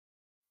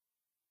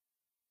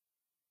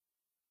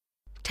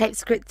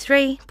TAPESCRIPT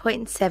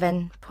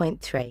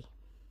 3.7.3.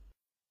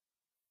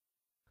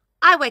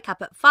 I wake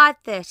up at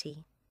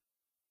 5:30.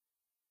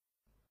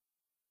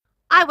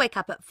 I wake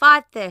up at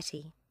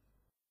 5:30.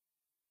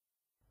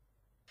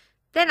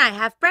 Then I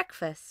have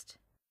breakfast.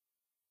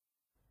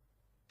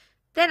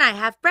 Then I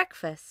have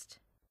breakfast.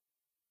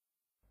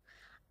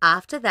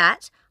 After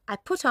that, I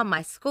put on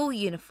my school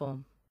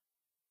uniform.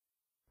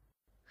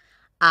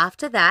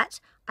 After that,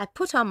 I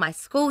put on my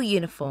school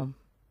uniform.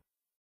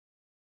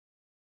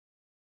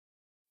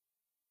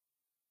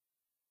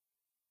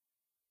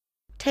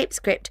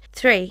 TAPESCRIPT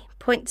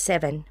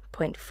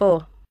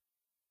 3.7.4.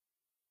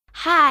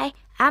 Hi,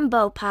 I'm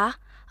Bopa.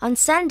 On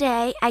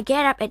Sunday, I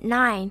get up at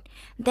 9.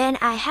 Then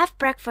I have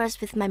breakfast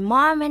with my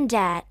mom and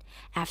dad.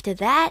 After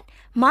that,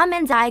 Mom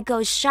and I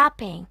go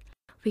shopping.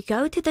 We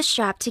go to the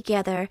shop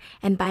together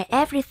and buy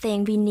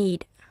everything we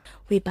need.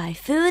 We buy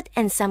food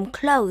and some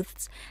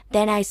clothes.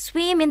 Then I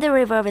swim in the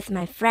river with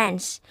my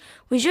friends.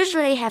 We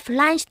usually have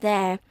lunch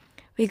there.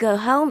 We go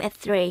home at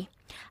 3.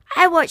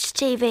 I watch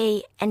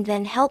TV and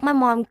then help my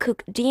mom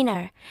cook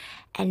dinner.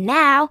 And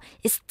now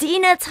it's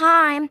dinner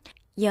time.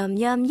 Yum,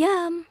 yum,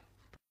 yum.